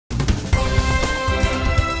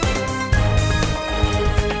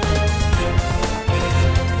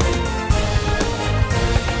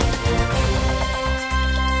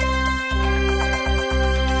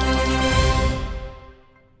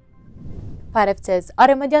Պարևցեզ,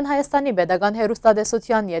 Արեմեդյան Հայաստանի բեդական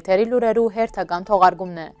հերուստադեսության եթերի լուրերու հերթական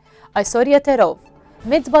թողարկումն է։ Այսօր եթերով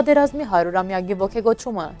մեծ բادرազմի 100-ամյակի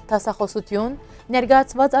ոգեգոչումը, դասախոսություն,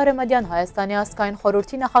 ներկայացված Արեմեդյան Հայաստանի ազգային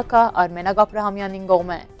խորհրդի նախագահ Արմեն Աբրահամյանին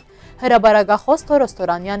կողմ է։ Հրաբարակախոս Թորոս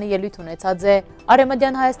Թորանյանը ելույթ ունեցած է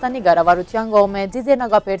Արեմեդյան Հայաստանի կառավարության կողմէ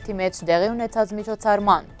Ձիձեռնագապերտի մեջ տեղի ունեցած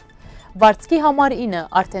միջոցառման։ Վարձկի համար 9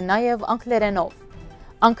 արդեն նաև անգլերենով։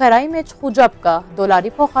 Անկարայի մեջ խուջապ կա դոլարի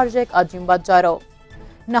փոխարժեք աճին պատճառով։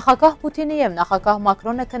 Նախագահ Պուտինը եւ նախագահ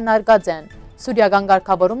Մակրոնը քննարկած են Սուրիական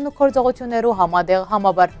ղեկավարումն ու գործողություններու համատեղ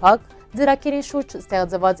համաբարփակ ծրագիրի շուրջ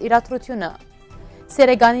ստեղծված իրադրությունը։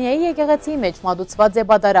 Սերեգանիայի եկեղեցի մեջ մատուցված է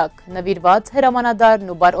բադարակ, նվիրված հրամանադար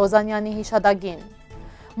Նուբար Օզանյանի հիշադակին։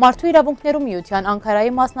 Մարդու իրավունքներու միության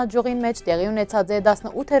Անկարայի մասնաճյուղին մեջ տեղի ունեցած է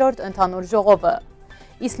 18-րդ ընդհանուր ժողովը։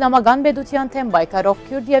 Իսլամական պետության թեմ պայքարող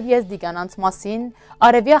քուրդ եւ եզդի կանանց մասին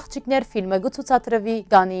Արևի աղջիկներ ֆիլմը կցուցադրվի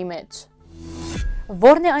Գանիի մեջ։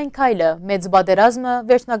 Որն է այն քայլը մեծ բادرազմը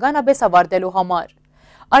վերջնականապես ավարտելու համար։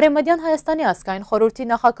 Արեմեդյան Հայաստանի ազգային խորհրդի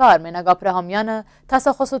նախագահ Արմեն Աբրահամյանը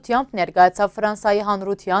դասախոսությամբ ներկայացավ Ֆրանսիայի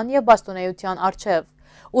հանրության եւ պաշտոնեության առջեւ,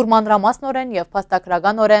 ուր մանրամասնորեն եւ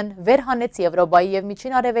փաստագրականորեն վեր հանեց Եվրոպայի եւ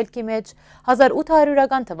Միջին Արևելքի մեջ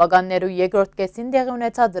 1800-ական թվականներու երկրորդ կեսին տեղի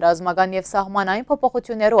ունեցած ռազմական եւ սահմանային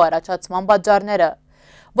փոփոխություններու առաջացման պատճառները,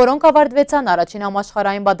 որոնք ավարտվեցան առաջին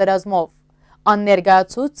համաշխարհային պատերազմով։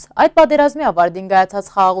 Աններկայացուց այդ պատերազմի ավարտին կայացած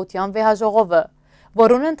խաղաղության վեհաժողովը,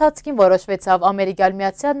 որուն ընթացքին որոշվեցավ Ամերիկայի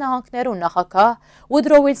Միացյալ Նահանգներու նախագահ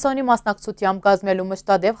Ուդրո Ուիլսոնի մասնակցությամբ կազմելու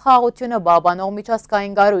մշտադեպ խաղաղությունը պահպանող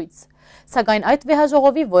միջազգային կառույց, սակայն այդ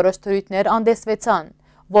վեհաժողովի որոշ թրույթներ անդեսվեցան,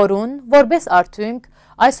 որուն որպես արդյունք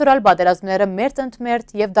այսօր պատերազմները մերթ ընդ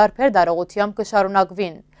մերթ եւ դարբեր դարողությամբ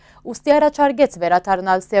կշարունակվին, ուստի առաջարկեց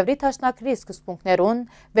վերադառնալ Սևրի դաշնակցի սկզբունքներուն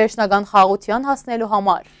վերջնական խաղաղության հասնելու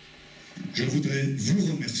համար։ Je voudrais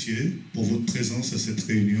vous remercier pour votre présence à cette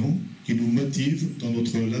réunion qui nous motive dans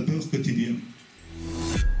notre labeur quotidien.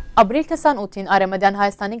 Ապրիլ 28-ին Արեմեդյան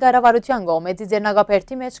Հայաստանի կառավարության կողմէ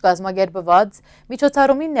Ձիձեռնագապերտի մեջ կազմակերպված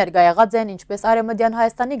միջոցառումին ներկա եղած են ինչպես Արեմեդյան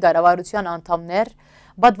Հայաստանի կառավարության անդամներ,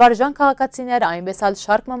 բադվարժան քաղաքացիներ, այնպես էլ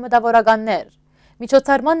շարք մտավորականներ։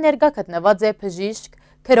 Միջոցառման ներկա գտնված է բժիշկ,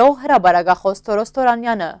 քրող հրաբարակախոս Թորոս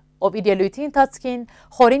Թորանյանը, ով իր ելույթի ընթացքին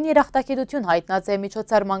խորին երախտագիտություն հայտնած է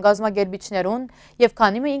միջոցառման կազմակերպիչներուն եւ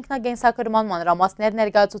քանի մի ինքնագենսակրման մանրամասներ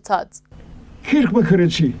ներկայացուցած։ Քիրք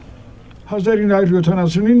մխրեցի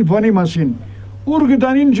 1979 բանի մասին, ուր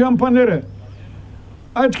գտանին ջամփաները։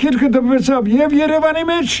 Այդ քիրքը դպվեցավ եւ Երևանի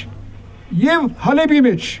մեջ եւ Հալեբի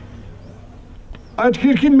մեջ։ Այդ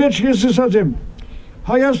քիրքին մեջ ես ասած եմ,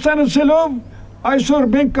 Հայաստանը ցելով այսօր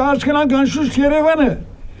մենք կհասկանանք անշուշտ Երևանը,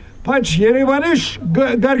 բայց Երևանի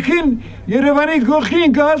գարքին, Երևանի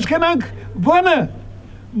գողին կհասկանանք Վանը,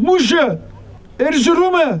 Մուշը,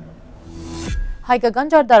 Էրզրումը։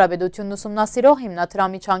 Հայկական ճարտարապետությունն ուսումնասիրող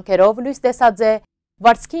հիմնադրամի չանքերով լույս տեսած է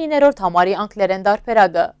վարձկի 9-րդ համարի անգլերեն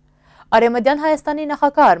դարբերակը։ Արեմեդյան Հայաստանի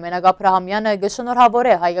նախագահ Արմեն Աբրահամյանը գշնորհավոր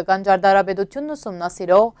է հայկական ճարտարապետությունն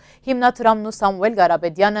ուսումնասիրող հիմնադրամն ու Սամուել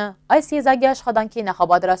Գարաբեդյանը այս եզակի աշխատանքի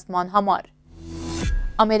նախապատրաստման համար։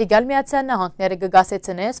 Ամերիկայի Միացյալ Նահանգները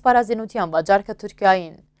կգասեցնե սպառազինության վաճառքը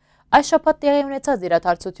Թուրքիային։ Այս շաբաթ տեղի ունեցած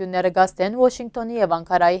իրադարձությունները գաստեն Վաշինգտոնի եւ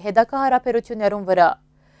Անկարայի հետագա հարաբերություններուն վրա։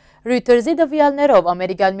 Reuters-ի տվյալներով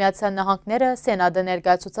Ամերիկայի Միացյալ Նահանգները Սենատը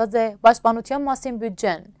ներկայացուցած է պաշտպանության մասին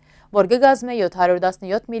բյուջեն, որ կգազմե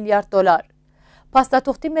 $717 միլիարդ։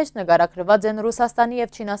 Փաստաթուղթի մեջ նկարագրված են Ռուսաստանի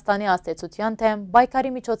եւ Չինաստանի ազդեցության թեմ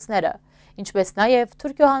պայքարի միջոցները, ինչպես նաեւ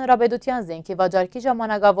Թուրքիո Հանրապետության զենքի վաճառքի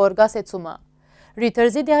ժամանակավոր գասեցումը։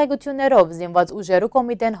 Reuters-ի տեղեկություններով զինված ուժերու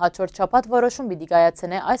կոմիտեն հաջորդ շաբաթ որոշում պիտի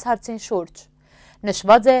կայացնե այս հարցին շուրջ։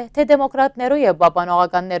 Նշված է, թե դեմոկրատներու եւ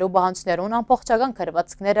բապանողականներու բանջներուն ամբողջական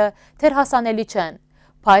քրվածքները թեր հասանելի չեն,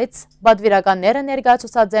 բայց բադվիրականները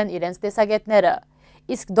ներկայացուցած են իրենց տեսակետները,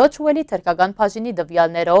 իսկ Դոչուելի թրկական բաժինի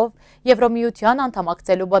տվյալներով Եվրոմիության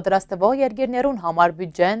անդամակցելու պատրաստվող երկիրներուն համար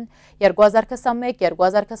բյուջեն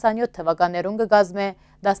 2021-2027 թվականներուն կգազմե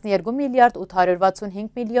 12 միլիարդ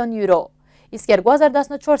 865 միլիոն յուրո, իսկ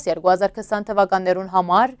 2014-2020 թվականներուն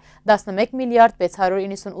համար 11 միլիարդ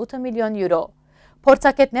 598 միլիոն յուրո։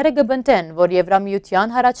 Փորձագետները կբնթեն, որ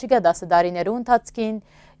Եվրամիության հարաճիգա 10 տարիներու ընթացքին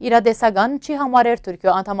իրադեսական չի համարեր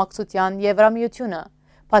Թուրքիո անդամակցության Եվրամիությունը,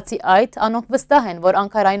 բացի այդ, անոնք վստահ են, որ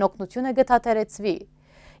Անկարային օգնությունը կթաթերեցվի։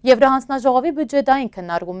 Եվրահանձնաժողովի բյուջետային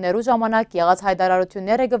քննարկումներու ժամանակ եղած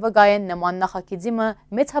հայտարարությունները կվկայեն նման նախագիծի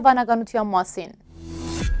մեծ հավանականության մասին։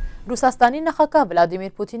 Ռուսաստանի նախագահ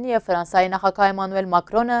Վլադիմիր Պուտինի եւ Ֆրանսիայի նախագահ Էմանուել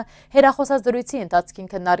Մակրոնը հերախոսազրույցի ընթացքին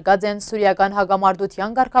քննարկած են Սուրիական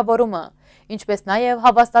հագամարտության ղեկավարումը, ինչպես նաեւ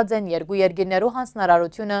հավաստած են երկու երկիրներու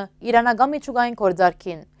հանձնարարությունը իրանական միջուկային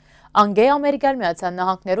գործարքին, անգե ամերիկյան միացյալ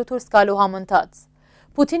նահանգներու դուրս գալու համընթաց։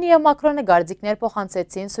 Պուտինը եւ Մակրոնը գարձիկներ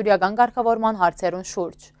փոխանցեցին սուրիական ղեկավարման հարցերուն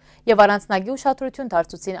շուրջ եւ առանձնագի ուշադրություն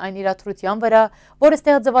դարձուցին այն իրադրության վրա, որը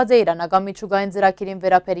ստեղծված է իրանական միջուկային ծրագիրին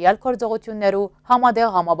վերաբերյալ գործողություններու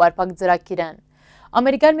համատեղ համաբարփակ ծրագիրեն։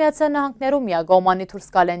 Ամերիկյան միացյալ նահանգներու միագոմանի դուրս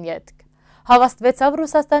գալեն ետք։ Հավաստվեցավ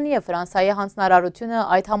Ռուսաստանի եւ Ֆրանսիայի հանձնարարությունը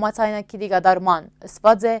այդ համաձայնագիրի կատարման,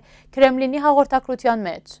 ըսված է Կրեմլինի հաղորդակցության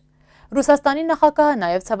մեջ։ Ռուսաստանի նախագահը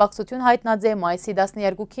նաև ցավակցություն հայտնած է մայիսի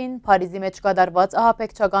 12-ին Փարիզի մեջ կատարված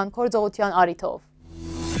ահաբեկչական գործողության առիթով։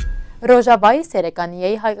 Ռոժավայի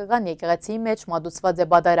Սերեկանիեի հայկական եկեղեցիի մեջ մատուցված է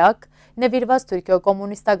բադարակ, նվիրված Թուրքիո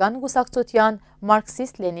կոմունիստական կուսակցության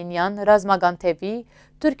մարքսիստ-լենինյան ռազմական թևի,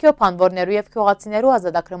 Թուրքիո փանվորներու եւ քյուղացիներու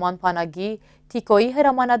ազատագրման բանակի Թիկոյի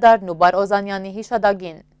հրամանատար Նուբար Օզանյանի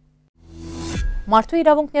հիշադակին։ Մարդու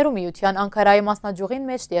իրավունքներու միության Անկարայի մասնաճյուղին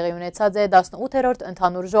մեջ տեղի ունեցած է 18-րդ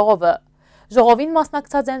ընդհանուր ժողովը։ Ժողովին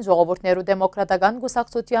մասնակցած են ժողովուրդներու դեմոկրատական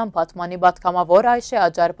կուսակցության պատմանի պատգամավոր Այշե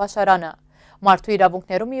Աջար Բաշարանը, Մարդու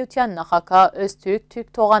իրավունքներու միության նախագահ Öztürk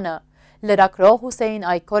Türktoğanı, լրագրող Հուսեյն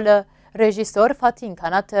Այքոլը, ռեժիսոր Ֆաթին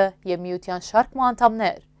Քանաթը եւ միության շարք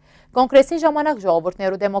անդամներ։ Կոնգրեսի ժամանակ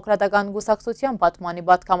ժողովուրդներու դեմոկրատական կուսակցության պատմանի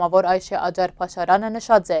պատգամավոր Այշե Աջար Բաշարանը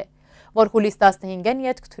նշած է, որ հուլիս 15-ին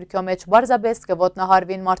ետք Թուրքիո մեջ բարձաբես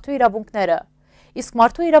կոտնահարվին մարդու իրավունքները, իսկ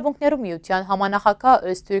մարդու իրավունքներու միության համանախագահ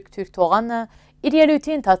Öztürk Türktoğanı իր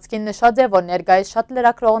ելույթի ընթացքին նշած է, որ ներկայիս շատ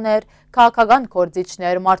լրագրողներ, քաղաքական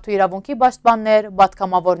գործիչներ, մարդու իրավունքի պաշտպաններ,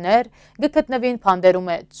 պատգամավորներ գտնվին փանդերու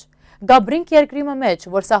մեջ։ Գաբրինք երկրի մեջ,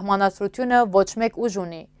 որ սահմանադրությունը ոչ մեկ ուժ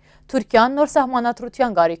ունի, Թուրքիան նոր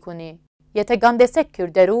սահմանադրության գարիք ունի։ Եթե գանդեսեք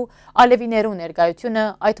քյուրդերու, ալևիներու ներկայությունը,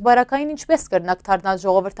 այդ բարակային ինչպես կրնակ դառնալ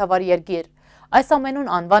ժողովրդավար երկիր, այս ամենուն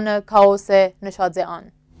անվանը քաոս է, նշած է ան։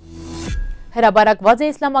 Հրաբարակված է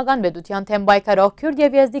իսլամական պետության թեմ պայքարող քյուրդ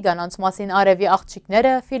եւ եզդի կանանց մասին արևի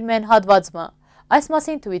աղջիկները ֆիլմեն հատվածը։ Այս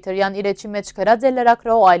մասին Twitter-յան իր էջի մեջ գրած է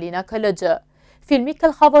լրագրող Այլինա Քլջը։ Ֆիլմի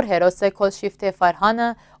գլխավոր հերոսը Քոլշիֆտե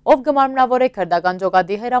Ֆարհանը, ով գմարմնավոր է քրդական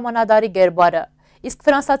ջոկատի հրամանատարի գերբարը, իսկ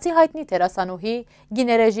ֆրանսացի հայտնի դերասանուհի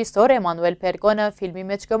գիներեժիսոր Էմանուել Պերկոնը ֆիլմի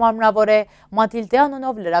մեջ գմարմնավոր է Մաթիլդե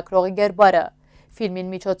անունով լրագրողի գերբարը։ Ֆիլմին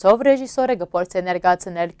միջոցով ռեժիսորը կփորձի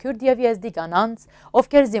ներկայացնել քյուրդ եւ եզդի կանանց,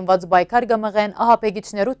 ովքեր զինված պայքար կմղեն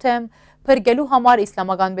ահաբեկիչներու թեմ, փրկելու համար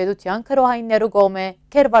իսլամական պետության քրոհայիններու կողմէ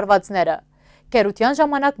քերվարվածները։ Քերության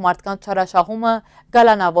ժամանակ մարդկանց չարաշահումը,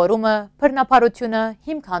 գալանավորումը, բռնապարությունը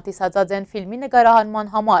հիմք հանդիսացած են ֆիլմի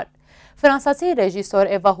նկարահանման համար։ Ֆրանսացի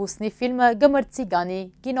ռեժիսոր Էվա Հուսնի ֆիլմը գմրցի գանի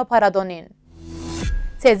կինոփառատոնին։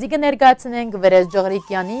 Ցեզի կներկայացնենք Վերեզ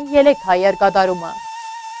Ջղրիկյանի «Ելեք հայեր» կատարումը։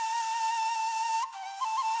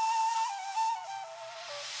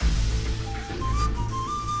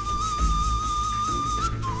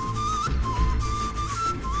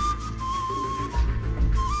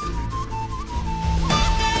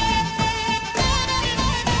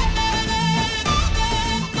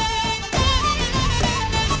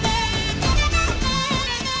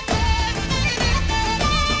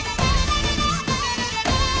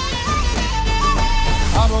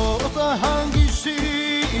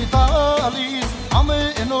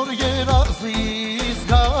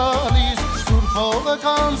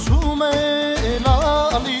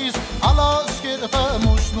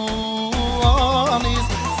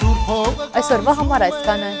 Այսօրվա համար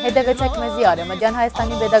այսքանը, հետևեցեք մեզի Արևմտյան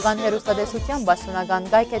Հայաստանի Պետական Հեռուստատեսության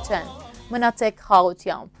պաշտոնական կայքեջեն, մնացեք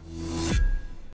խաղաղությամբ։